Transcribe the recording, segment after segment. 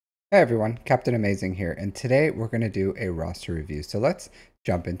Hey everyone, Captain Amazing here, and today we're going to do a roster review. So let's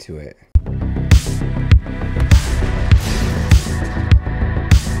jump into it.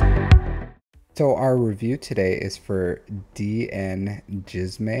 So our review today is for DN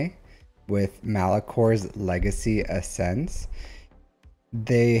Jizme with Malakor's Legacy Ascends.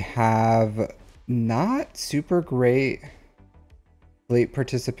 They have not super great fleet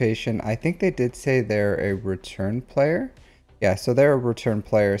participation. I think they did say they're a return player. Yeah, so they're a return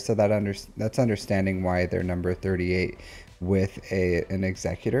player, so that's understanding why they're number 38 with an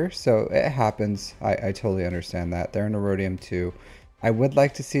executor. So it happens. I totally understand that. They're in Erodium too. I would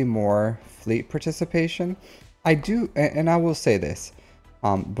like to see more fleet participation. I do, and I will say this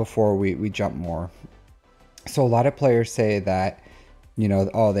before we jump more. So a lot of players say that,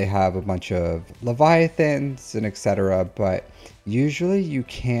 oh, they have a bunch of Leviathans and etc. But usually you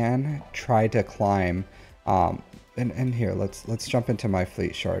can try to climb. And here, let's jump into my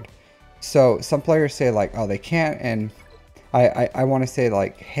fleet shard. So some players say like, oh, they can't, and I want to say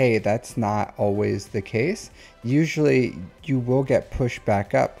like, hey, that's not always the case. Usually you will get pushed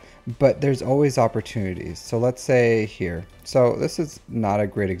back up, but there's always opportunities. So let's say here. So this is not a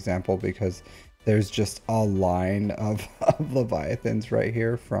great example because there's just a line of, of Leviathans right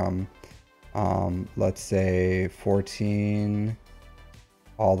here from, let's say 14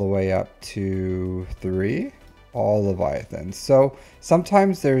 all the way up to 3, all Leviathans. So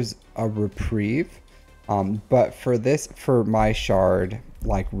sometimes there's a reprieve, but for my shard,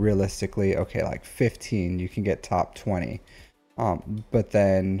 like realistically, okay, like 15, you can get top 20. But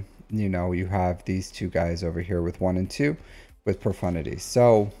then, you have these two guys over here with 1 and 2 with Profundity.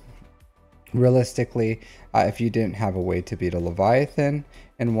 So realistically, if you didn't have a way to beat a Leviathan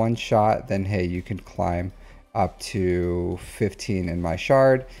in one shot, then hey, you can climb up to 15 in my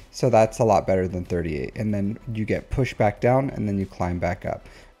shard. So that's a lot better than 38. And then you get pushed back down and then you climb back up.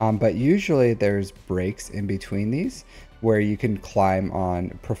 But usually there's breaks in between these where you can climb on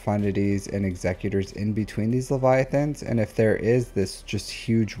profundities and executors in between these Leviathans. And if there is this just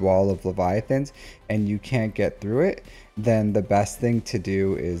huge wall of Leviathans and you can't get through it, then the best thing to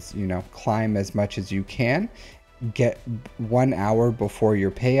do is, climb as much as you can, get 1 hour before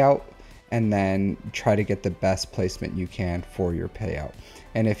your payout, and then try to get the best placement you can for your payout.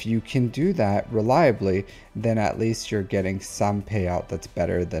 And if you can do that reliably, then at least you're getting some payout that's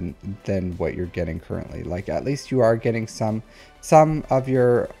better than what you're getting currently. Like at least you are getting some of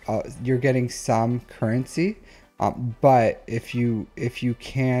your you're getting some currency. But if you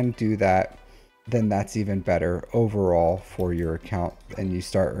can do that, then that's even better overall for your account and you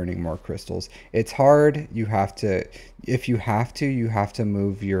start earning more crystals. It's hard. You have to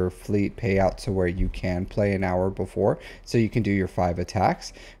move your fleet payout to where you can play an hour before so you can do your 5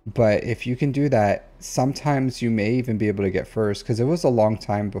 attacks. But if you can do that, sometimes you may even be able to get first, because it was a long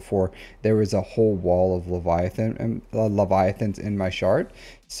time before there was a whole wall of Leviathans in my shard.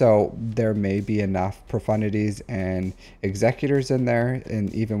 So there may be enough profundities and executors in there,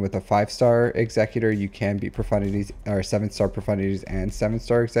 and even with a 5-star executor, you can beat profundities or 7-star profundities and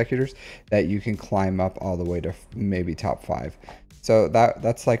 7-star executors that you can climb up all the way to maybe top 5. So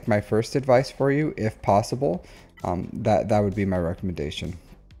that's like my first advice for you, if possible. That would be my recommendation.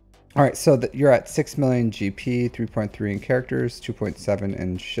 All right, so you're at 6 million GP, 3.3 in characters, 2.7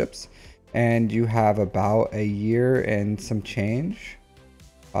 in ships, and you have about a year and some change.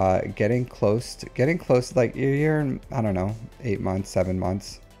 Getting close to like a year and, I don't know, 8 months, 7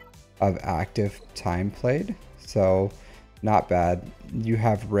 months of active time played. So not bad. You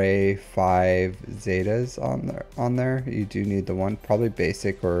have Ray 5 Zetas on there. You do need the one, probably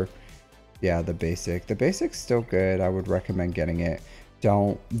basic, or yeah, the basic. The basic's still good. I would recommend getting it.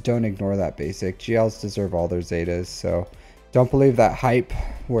 Don't ignore that basic. GLs deserve all their Zetas, so don't believe that hype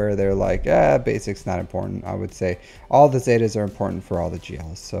where they're like, basic's not important. I would say all the Zetas are important for all the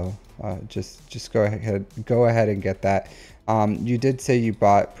GLs. So just go ahead and get that. You did say you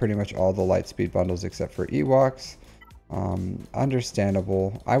bought pretty much all the Lightspeed bundles except for Ewoks.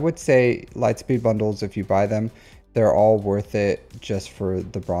 Understandable. I would say Lightspeed bundles, if you buy them, they're all worth it just for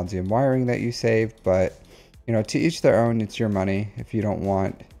the bronzium wiring that you saved. But to each their own. It's your money. If you don't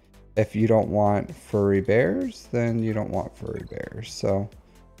want furry bears, then you don't want furry bears. So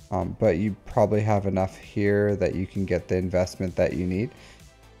but you probably have enough here that you can get the investment that you need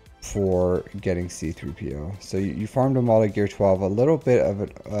for getting C3PO. So you farmed them all to gear 12. A little bit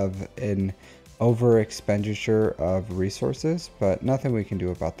of an over expenditure of resources, but nothing we can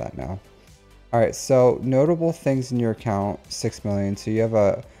do about that now. All right, so notable things in your account: 6 million. So you have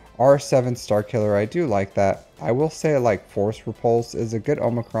a R7 Star Killer. I do like that. I will say like Force Repulse is a good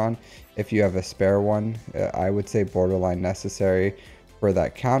Omicron if you have a spare one. I would say borderline necessary. for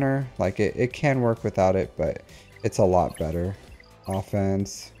that counter. Like it can work without it, but it's a lot better.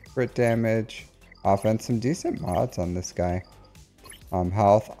 Offense, crit damage, offense, some decent mods on this guy.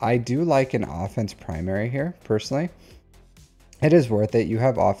 Health, I do like an offense primary here, personally. It is worth it. You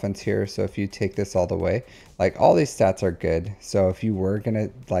have offense here, so if you take this all the way, like all these stats are good. So if you were gonna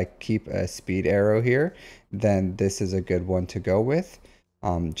like keep a speed arrow here, then this is a good one to go with.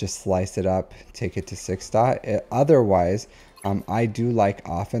 Just slice it up, take it to 6 dot. Otherwise, I do like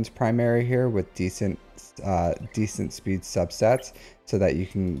offense primary here with decent speed substats so that you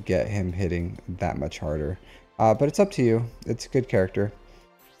can get him hitting that much harder. But it's up to you. It's a good character.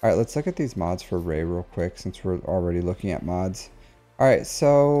 All right, let's look at these mods for Ray real quick since we're already looking at mods. All right,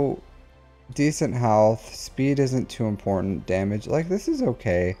 so decent health, speed isn't too important, damage, like this is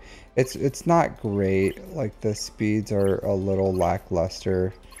okay. It's not great, like the speeds are a little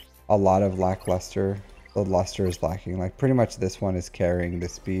lackluster, a lot of lackluster. The luster is lacking, like pretty much this one is carrying the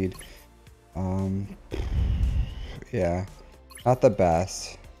speed. Yeah, not the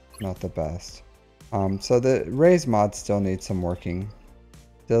best, not the best. So the Ray's mod still needs some working.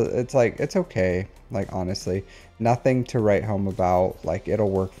 It's like, it's okay, like honestly, nothing to write home about, like it'll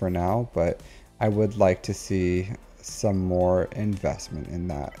work for now, but I would like to see some more investment in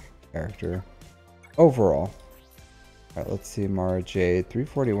that character overall. All right, let's see, Mara Jade,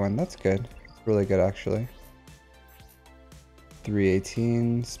 341, that's good, it's really good actually.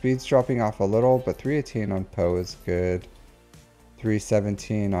 318, speed's dropping off a little, but 318 on Poe is good.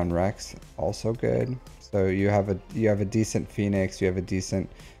 317 on Rex, also good. So you have a decent Phoenix, you have a decent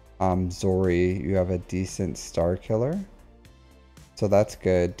Zori, you have a decent Star Killer. So that's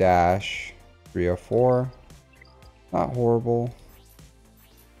good. Dash 304, not horrible.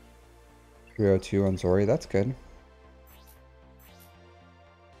 302 on Zori, that's good.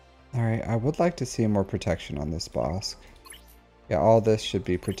 All right, I would like to see more protection on this boss. Yeah, all this should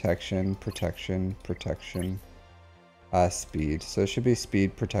be protection, protection, protection. Speed. So it should be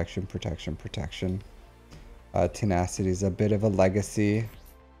speed, protection, protection, protection. Tenacity is a bit of a legacy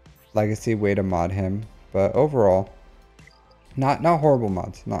way to mod him, but overall, not horrible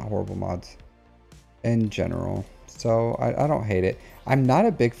mods, not horrible mods in general. So I don't hate it. I'm not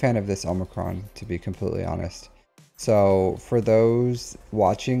a big fan of this Omicron, to be completely honest. So for those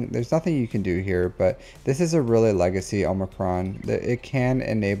watching, there's nothing you can do here, but this is a really legacy Omicron. It can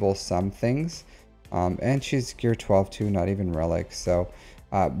enable some things. And she's gear 12 too, not even relic. So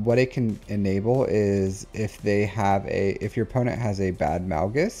what it can enable is if your opponent has a bad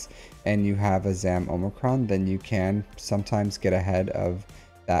Malgus and you have a Zam Omicron, then you can sometimes get ahead of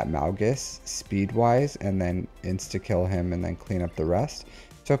that Malgus speed wise and then insta kill him and then clean up the rest.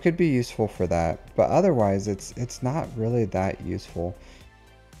 So it could be useful for that, but otherwise it's not really that useful.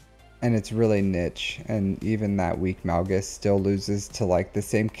 And it's really niche, and even that weak Malgus still loses to like the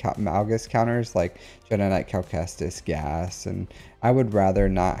same Malgus counters like Jedi Knight, Cal Kestis, Gas, and I would rather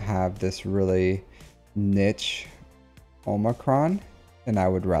not have this really niche Omicron, and I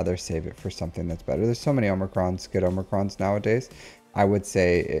would rather save it for something that's better. There's so many Omicrons, good Omicrons nowadays. I would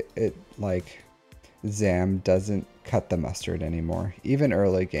say it like Zam doesn't cut the mustard anymore, even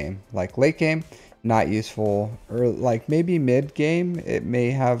early game. Like late game, not useful, or like maybe mid game it may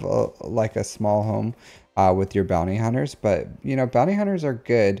have like a small home with your bounty hunters, but you know, bounty hunters are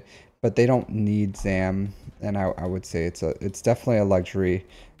good, but they don't need Zam, and I would say it's definitely a luxury,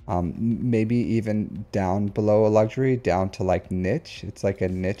 maybe even down below a luxury, down to like niche. It's like a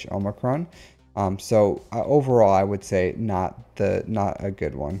niche Omicron. So overall I would say not a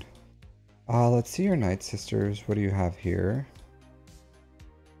good one. Let's see your Night Sisters. What do you have here?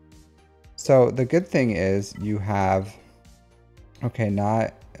 So the good thing is you have, okay,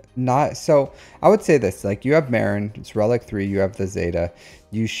 so I would say this, like you have Marin, it's Relic 3, you have the Zeta.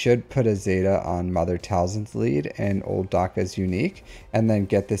 You should put a Zeta on Mother Talzin's lead and Old Daka's unique, and then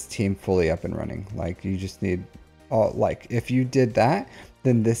get this team fully up and running. Like you just need, like if you did that,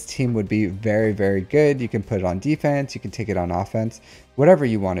 then this team would be very, very good. You can put it on defense, you can take it on offense, whatever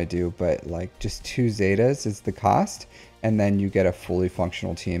you want to do, but like just 2 Zetas is the cost. And then you get a fully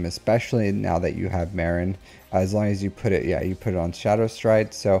functional team, especially now that you have Marin. As long as you put it, you put it on Shadow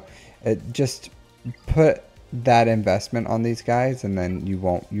Stride. So just put that investment on these guys, and then you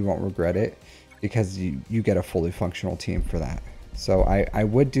won't regret it, because you get a fully functional team for that. So I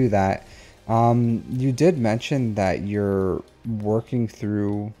would do that. You did mention that you're working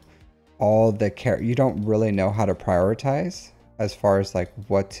through all the you don't really know how to prioritize as far as like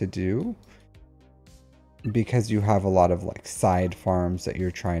what to do, because you have a lot of like side farms that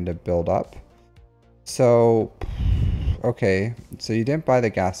you're trying to build up. So okay, so you didn't buy the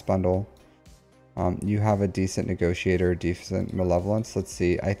gas bundle. You have a decent negotiator, decent malevolence. Let's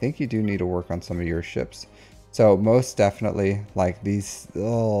see. I think you do need to work on some of your ships. So most definitely, like these.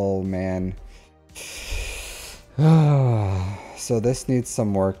 Oh man. So this needs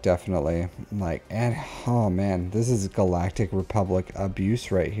some work, definitely. Like, and oh man, this is Galactic Republic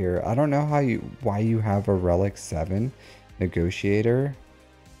abuse right here. I don't know why you have a Relic 7 negotiator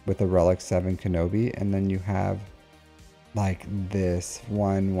with a Relic 7 Kenobi, and then you have like this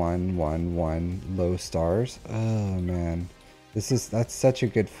 1 1 1 1 low stars. Oh man, that's such a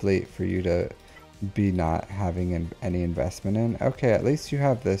good fleet for you to be not having any investment in. Okay, at least you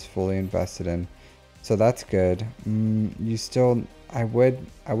have this fully invested in, so that's good. You still, I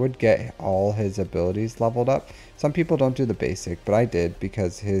would get all his abilities leveled up. Some people don't do the basic, but I did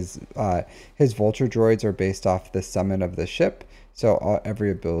because his vulture droids are based off the summon of the ship. So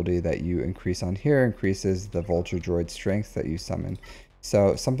every ability that you increase on here increases the vulture droid strength that you summon.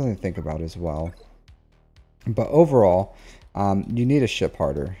 So something to think about as well. But overall, you need a ship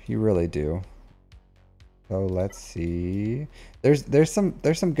harder. You really do. So let's see. There's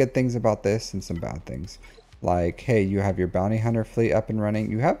some good things about this and some bad things. Like, hey, you have your bounty hunter fleet up and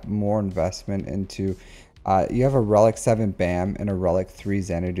running. You have more investment into. You have a Relic 7 BAM and a Relic 3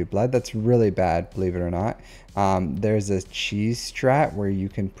 Xanadu Blood. That's really bad, believe it or not. There's a cheese strat where you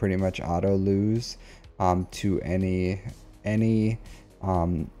can pretty much auto lose to any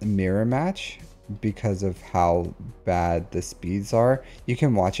mirror match because of how bad the speeds are. You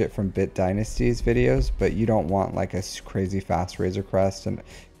can watch it from Bit Dynasty's videos, but you don't want like a crazy fast Razor Crest and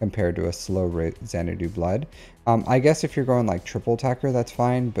compared to a slow Xanadu Blood. I guess if you're going like triple attacker, that's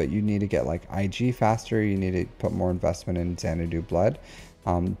fine, but you need to get like IG faster. You need to put more investment in Xanadu Blood.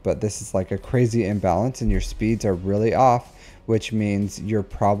 But this is like a crazy imbalance and your speeds are really off, which means you're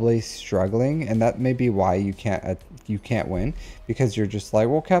probably struggling, and that may be why you can't win, because you're just like,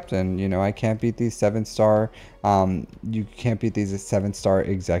 well, Captain, you know, I can't beat these 7-star you can't beat these 7-star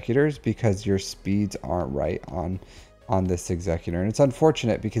executors because your speeds aren't right on this executor. And it's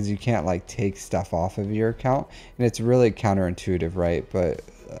unfortunate because you can't like take stuff off of your account, and it's really counterintuitive, right? But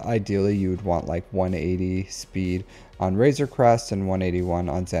ideally you would want like 180 speed on Razor Crest and 181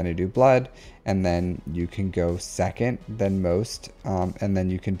 on Xanadu Blood, and then you can go second than most, and then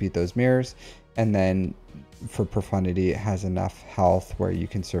you can beat those mirrors. And then for Profundity, it has enough health where you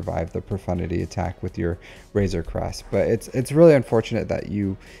can survive the Profundity attack with your Razor Crest. But it's really unfortunate that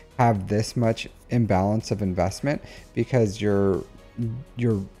you have this much imbalance of investment, because your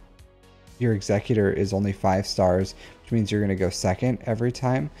executor is only 5 stars, which means you're going to go second every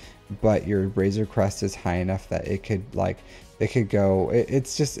time, but your Razor Crest is high enough that it could go,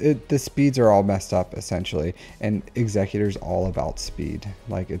 the speeds are all messed up essentially, and executor's all about speed.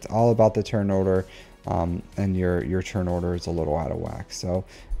 Like, it's all about the turn order, and your turn order is a little out of whack. So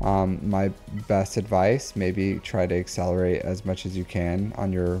my best advice, maybe try to accelerate as much as you can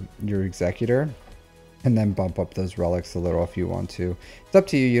on your executor, and then bump up those relics a little if you want to. It's up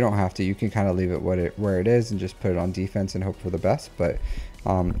to you. You don't have to. You can kind of leave it where it is and just put it on defense and hope for the best. But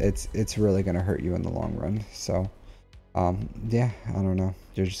it's really going to hurt you in the long run. So yeah, I don't know.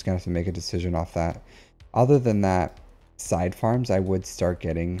 You're just going to have to make a decision off that. Other than that, side farms, I would start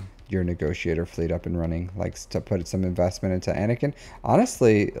getting your negotiator fleet up and running, like to put some investment into Anakin.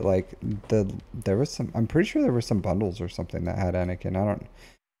 Honestly, like I'm pretty sure there were some bundles or something that had Anakin.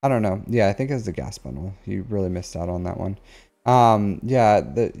 I don't know. Yeah, I think it was the gas bundle. You really missed out on that one.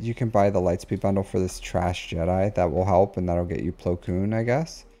 Yeah, you can buy the Lightspeed bundle for this trash Jedi. That will help, and that'll get you Plo Koon, I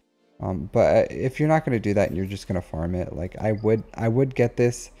guess. But if you're not going to do that and you're just going to farm it, like I would get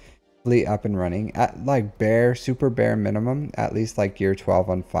this fleet up and running at like super bare minimum, at least like gear 12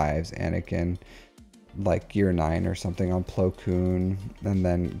 on 5s, Anakin, like gear 9 or something on Plo Koon, and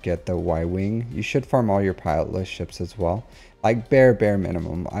then get the Y-Wing. You should farm all your pilotless ships as well. Like bare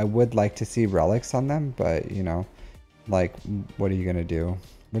minimum. I would like to see relics on them, but you know, like, what are you gonna do?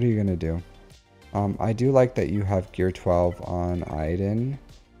 What are you gonna do? I do like that you have gear 12 on Iden.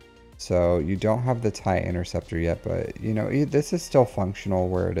 So you don't have the TIE Interceptor yet, but you know, this is still functional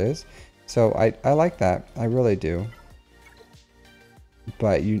where it is. So I like that. I really do.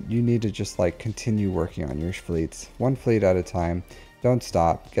 But you need to just like continue working on your fleets. One fleet at a time. Don't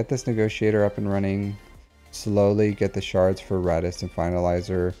stop. Get this negotiator up and running. Slowly get the shards for Redis and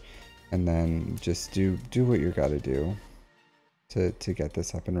Finalizer, and then just do what you gotta do to get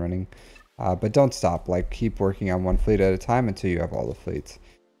this up and running. But don't stop. Like, keep working on one fleet at a time until you have all the fleets.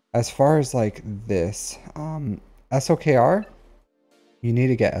 As far as like this, SOKR, you need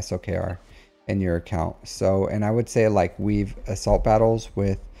to get SOKR in your account. So, and I would say like weave assault battles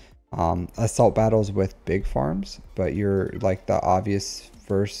with big farms, but you're like the obvious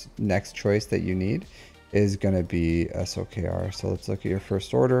first next choice that you need is going to be SOKR. So let's look at your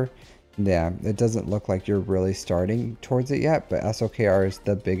first order. Yeah, it doesn't look like you're really starting towards it yet, but SOKR is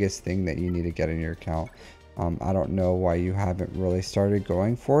the biggest thing that you need to get in your account. I don't know why you haven't really started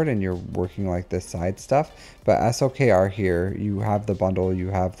going for it and you're working like this side stuff, but SOKR here, you have the bundle, you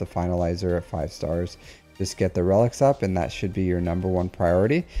have the finalizer at 5 stars. Just get the relics up, and that should be your #1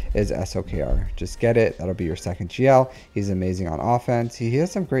 priority is SOKR. Just get it. That'll be your second GL. He's amazing on offense. He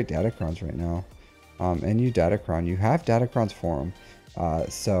has some great Datacrons right now. And you Datacron, you have Datacrons for him.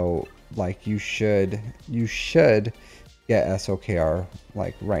 So like you should get SOKR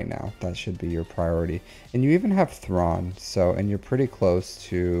like right now. That should be your priority. And you even have Thrawn, so, and you're pretty close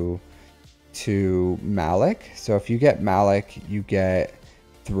to Malak. So if you get Malak, you get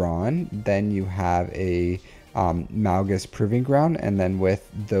Thrawn, then you have a Malgus Proving Ground, and then with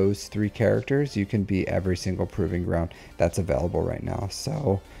those 3 characters you can beat every single Proving Ground that's available right now.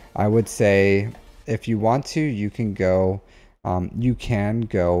 So I would say if you want to, you can go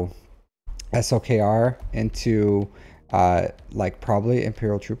SOKR into like probably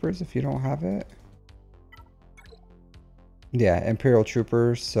Imperial Troopers if you don't have it. Yeah, Imperial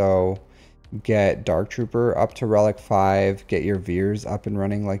Troopers. So get Dark Trooper up to Relic 5, get your Veers up and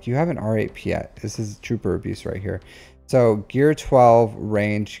running. Like, you haven't R8 yet. This is Trooper abuse right here. So Gear 12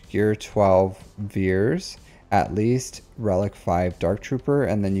 range, Gear 12 Veers, at least Relic 5 Dark Trooper,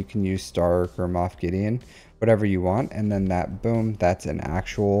 and then you can use Stark or Moff Gideon, whatever you want, and then that, boom, that's an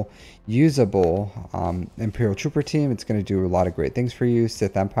actual usable Imperial Trooper team. It's going to do a lot of great things for you.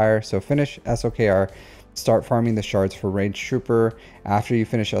 Sith Empire. So finish SOKR, start farming the shards for Range Trooper. After you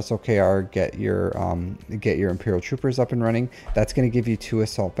finish SOKR, get your Imperial Troopers up and running. That's going to give you 2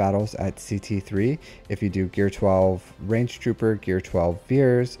 assault battles at CT3 if you do Gear 12 Range Trooper, Gear 12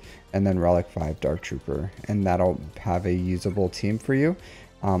 Veers, and then Relic 5 Dark Trooper, and that'll have a usable team for you.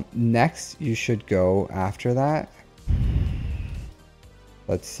 Next, you should go after that.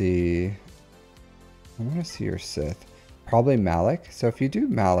 Let's see. I want to see your Sith. Probably Malak. So if you do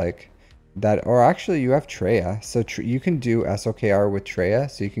Malak, that, or actually you have Traya. So you can do SOKR with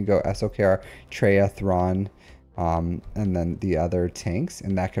Traya. So you can go SOKR, Traya, Thrawn, and then the other tanks,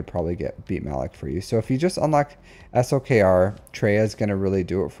 and that could probably beat Malak for you. So if you just unlock SOKR, Traya is going to really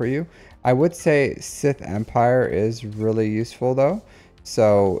do it for you. I would say Sith Empire is really useful though.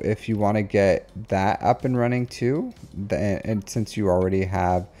 So if you want to get that up and running too, and since you already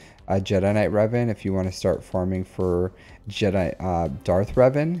have a Jedi Knight Revan, if you want to start farming for Jedi Darth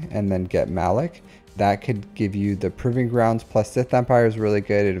Revan and then get Malak, that could give you the Proving Grounds. Plus Sith Empire is really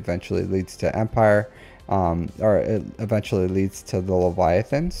good. It eventually leads to Empire, or it eventually leads to the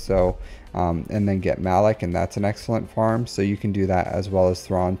Leviathan. So and then get Malak, and that's an excellent farm. So you can do that as well as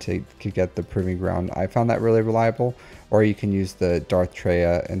Thrawn to get the Proving Ground. I found that really reliable. Or you can use the Darth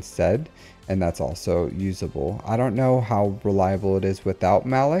Traya instead, and that's also usable. I don't know how reliable it is without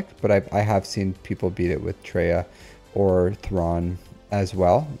Malak, but I have seen people beat it with Traya or Thrawn as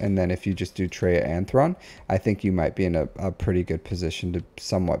well. And then if you just do Traya and Thrawn, I think you might be in a pretty good position to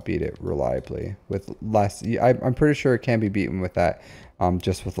somewhat beat it reliably with less. I'm pretty sure it can be beaten with that,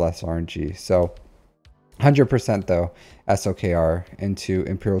 just with less RNG. So 100% though, SOKR into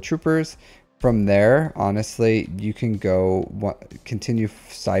Imperial Troopers. From there, honestly, you can go continue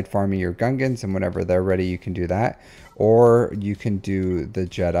side farming your Gungans, and whenever they're ready, you can do that. Or you can do the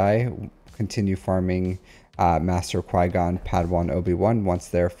Jedi, continue farming Master Qui-Gon, Padawan, Obi-Wan once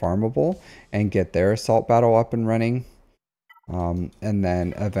they're farmable, and get their assault battle up and running. And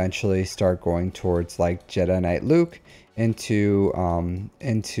then eventually start going towards like Jedi Knight Luke into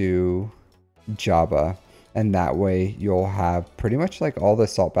Jabba. And that way you'll have pretty much like all the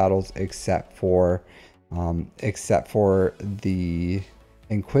assault battles except for the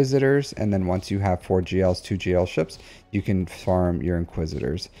Inquisitors. And then once you have 4 GLs, 2 GL ships, you can farm your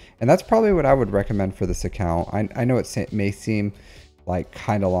Inquisitors. And that's probably what I would recommend for this account. I know it may seem like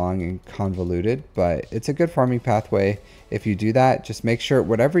kind of long and convoluted, but it's a good farming pathway. If you do that, just make sure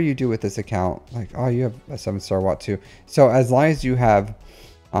whatever you do with this account, like, oh, you have a 7-star Watt too. So as long as you have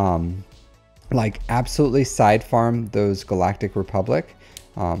like absolutely side farm those Galactic Republic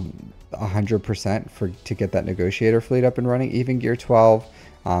 100% to get that negotiator fleet up and running. Even Gear 12,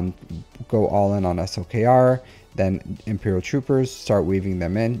 go all in on SOKR, then Imperial Troopers, start weaving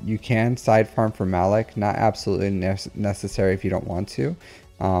them in. You can side farm for Malak, not absolutely necessary if you don't want to,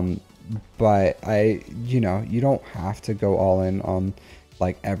 but you don't have to go all in on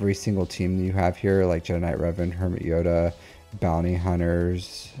like every single team that you have here, like Jedi Knight Revan, Hermit Yoda, Bounty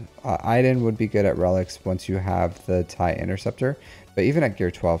Hunters. Iden would be good at relics once you have the TIE Interceptor, but even at Gear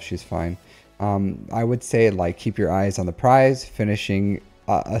 12 she's fine. I would say like keep your eyes on the prize, finishing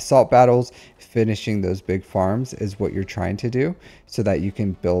assault battles, finishing those big farms is what you're trying to do so that you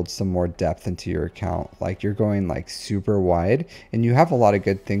can build some more depth into your account. Like you're going like super wide and you have a lot of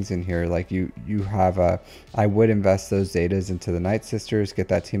good things in here. Like you have I would invest those Zetas into the Night Sisters, get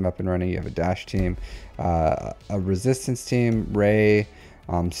that team up and running. You have a dash team, a resistance team, Ray,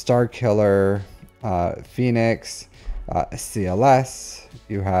 Star Killer, Phoenix, CLS.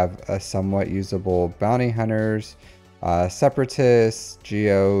 You have a somewhat usable bounty hunters, separatists,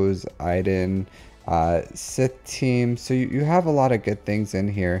 geos, Iden, Sith team. So you have a lot of good things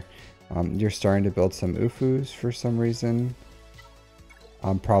in here. You're starting to build some Ufus for some reason.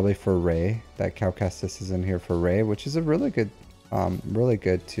 Probably for Ray. That Cal Kestis is in here for Ray, which is a really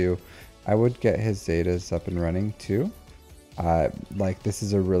good too. I would get his Zetas up and running too. Like this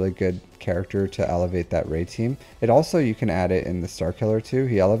is a really good character to elevate that Ray team. It also, you can add it in the Star Killer too.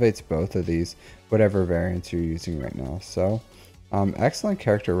 He elevates both of these, whatever variants you're using right now. So excellent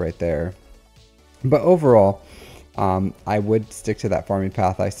character right there. But overall, I would stick to that farming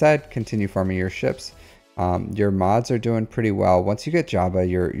path I said. Continue farming your ships. Your mods are doing pretty well. Once you get Jabba,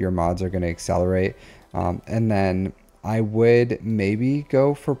 your mods are going to accelerate. And then I would maybe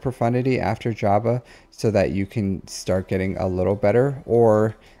go for Profundity after Jabba so that you can start getting a little better.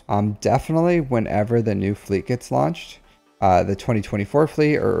 Or definitely whenever the new fleet gets launched, the 2024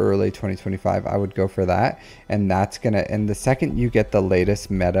 fleet or early 2025, I would go for that. And that's gonna, and the second you get the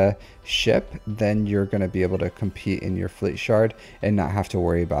latest meta ship, then you're gonna be able to compete in your fleet shard and not have to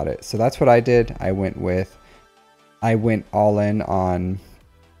worry about it. So that's what I did. I went all in on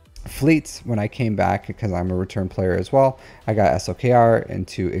fleets when I came back because I'm a return player as well. I got SLKR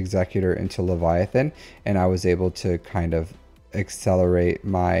into Executor into Leviathan, and I was able to kind of accelerate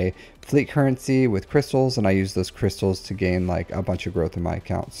my fleet currency with crystals, and I use those crystals to gain like a bunch of growth in my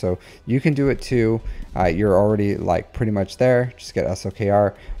account. So you can do it too. You're already like pretty much there. Just get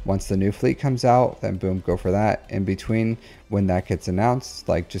SLKR. Once the new fleet comes out, then boom, go for that. In between, when that gets announced,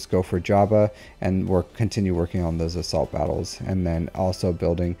 like just go for Jabba and continue working on those assault battles, and then also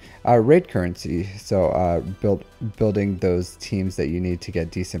building raid currency. So building those teams that you need to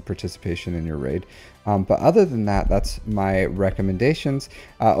get decent participation in your raid. But other than that, that's my recommendations.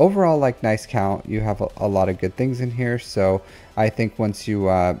 Overall, like nice count. You have a lot of good things in here. So I think once you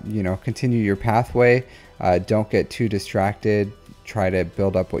you know, continue your pathway, don't get too distracted. Try to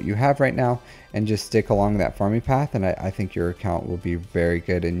build up what you have right now and just stick along that farming path. And I think your account will be very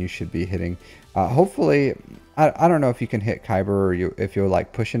good, and you should be hitting. Hopefully, I don't know if you can hit Kyber, or if you'll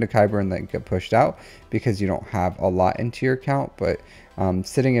like push into Kyber and then get pushed out because you don't have a lot into your account. But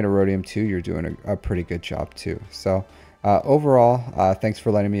sitting at Erodium 2, you're doing a pretty good job too. So overall, thanks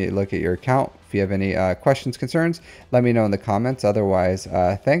for letting me look at your account. If you have any questions, concerns, let me know in the comments. Otherwise,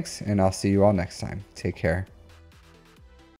 thanks, and I'll see you all next time. Take care.